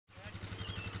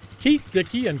Keith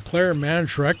Dickie and Clair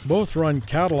Manshreck both run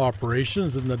cattle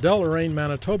operations in the Deloraine,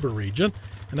 Manitoba region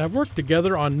and have worked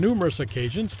together on numerous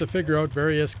occasions to figure out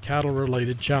various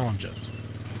cattle-related challenges.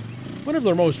 One of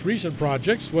their most recent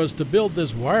projects was to build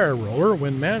this wire roller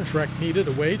when Manshreck needed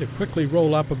a way to quickly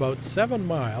roll up about 7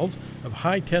 miles of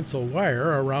high-tensile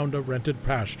wire around a rented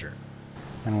pasture.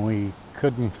 And we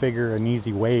couldn't figure an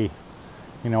easy way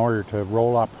in order to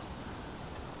roll up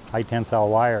high-tensile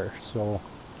wire, so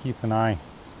Keith and I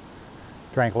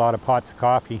drank a lot of pots of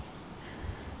coffee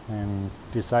and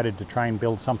decided to try and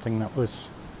build something that was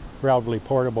relatively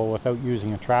portable without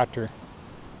using a tractor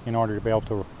in order to be able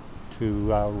to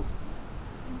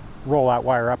roll that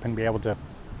wire up and be able to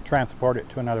transport it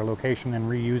to another location and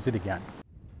reuse it again.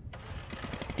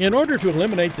 In order to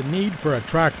eliminate the need for a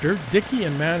tractor, Dickie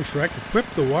and Manshreck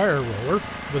equipped the wire roller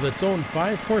with its own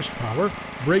 5-horsepower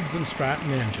Briggs and Stratton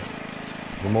engine.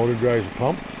 The motor drives a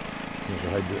pump.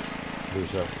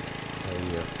 There's a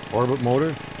orbit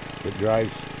motor that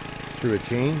drives through a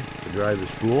chain to drive the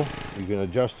spool. You can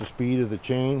adjust the speed of the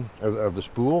chain, of the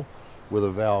spool, with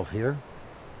a valve here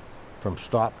from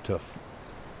stop to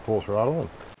full throttle.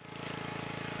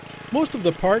 Most of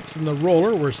the parts in the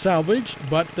roller were salvaged,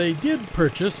 but they did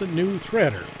purchase a new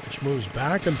threader, which moves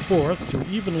back and forth to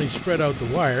evenly spread out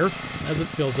the wire as it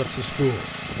fills up the spool.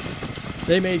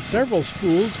 They made several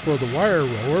spools for the wire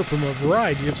roller from a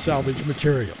variety of salvage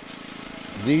materials.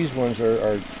 These ones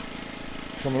are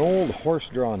from an old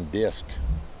horse-drawn disc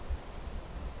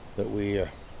that we've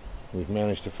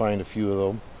managed to find a few of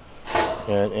them,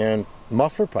 and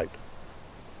muffler pipe,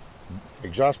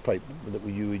 exhaust pipe that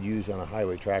you would use on a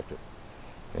highway tractor,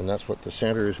 and that's what the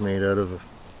center is made out of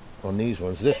on these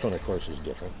ones. This one, of course, is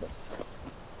different, but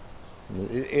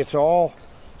it's all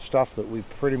stuff that we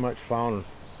pretty much found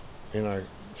in our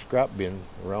scrap bin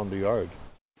around the yard.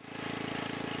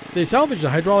 They salvaged a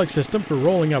hydraulic system for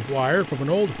rolling up wire from an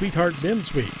old Wheatheart bin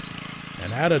sweep.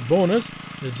 An added bonus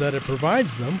is that it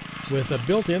provides them with a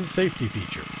built-in safety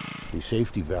feature. The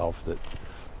safety valve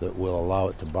that will allow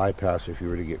it to bypass if you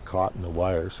were to get caught in the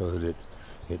wire, so that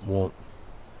it won't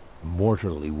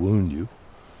mortally wound you.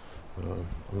 I'm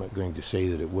not going to say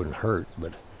that it wouldn't hurt,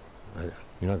 but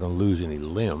you're not going to lose any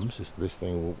limbs. This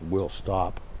thing will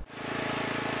stop.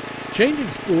 Changing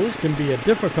spools can be a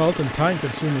difficult and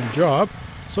time-consuming job,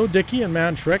 so Dickie and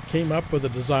Manshreck came up with a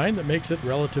design that makes it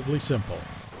relatively simple.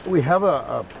 We have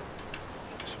a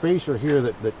spacer here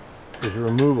that is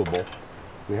removable.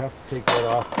 We have to take that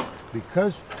off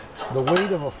because the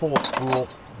weight of a full spool,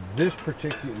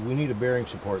 we need a bearing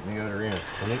support in the other end,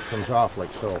 and it comes off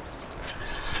like so.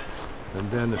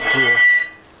 And then the spool,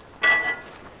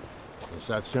 it's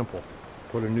that simple.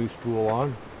 Put a new spool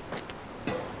on.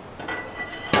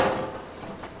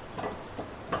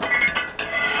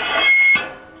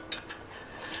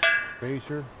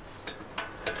 Spacer.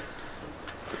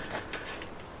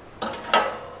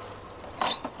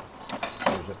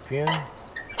 There's a pin.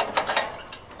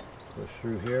 Goes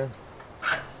through here.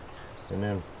 And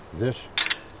then this.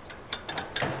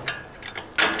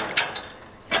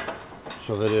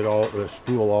 So that the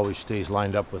spool always stays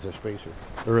lined up with the spacer,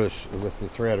 or with the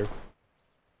threader.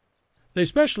 They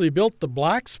specially built the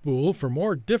black spool for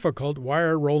more difficult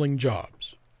wire rolling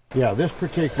jobs. Yeah, this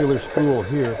particular spool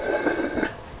here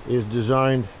is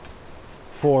designed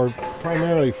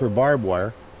primarily for barbed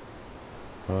wire,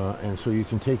 and so you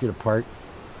can take it apart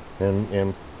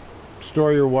and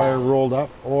store your wire rolled up,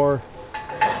 or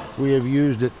we have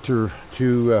used it to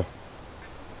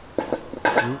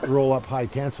roll up high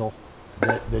tensile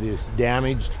that is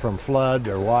damaged from flood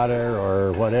or water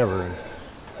or whatever,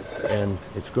 and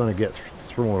it's going to get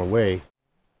thrown away.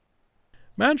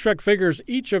 Manshreck figures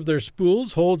each of their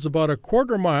spools holds about a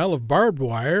 1/4 mile of barbed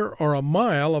wire or a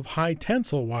mile of high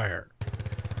tensile wire.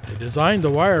 They designed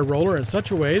the wire roller in such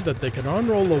a way that they can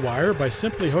unroll the wire by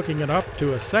simply hooking it up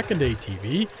to a second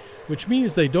ATV, which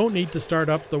means they don't need to start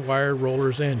up the wire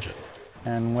roller's engine.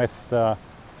 And with the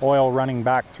oil running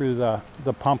back through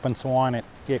the pump and so on, it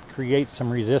creates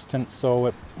some resistance,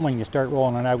 so when you start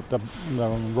rolling it out, the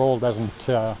roll doesn't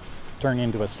turn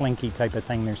into a slinky type of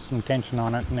thing. There's some tension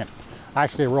on it, and it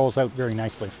actually rolls out very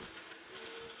nicely.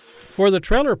 For the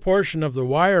trailer portion of the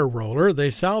wire roller,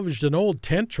 they salvaged an old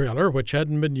tent trailer which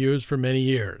hadn't been used for many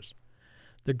years.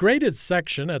 The graded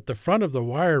section at the front of the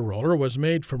wire roller was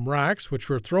made from racks which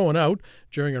were thrown out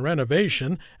during a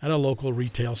renovation at a local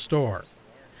retail store.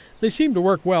 They seem to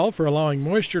work well for allowing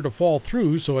moisture to fall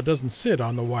through so it doesn't sit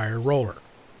on the wire roller.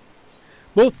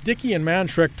 Both Dickie and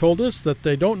Manshreck told us that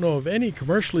they don't know of any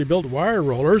commercially built wire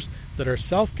rollers that are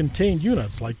self-contained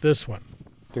units like this one.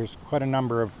 There's quite a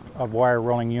number of wire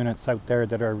rolling units out there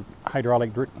that are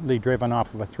hydraulically driven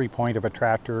off of a 3-point of a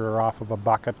tractor or off of a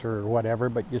bucket or whatever,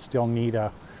 but you still need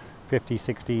a 50,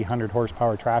 60, 100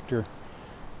 horsepower tractor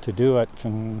to do it.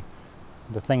 And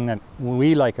the thing that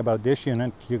we like about this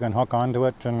unit, you can hook onto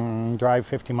it and drive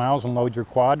 50 miles and load your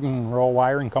quad and roll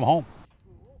wire and come home.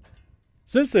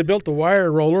 Since they built the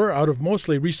wire roller out of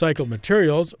mostly recycled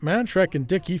materials, Manshreck and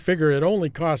Dickie figure it only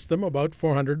cost them about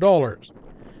 $400.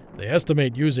 They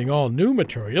estimate using all new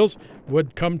materials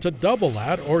would come to double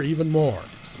that or even more.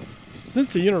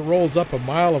 Since the unit rolls up a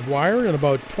mile of wire in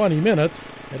about 20 minutes,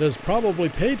 it has probably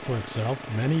paid for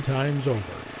itself many times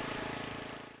over.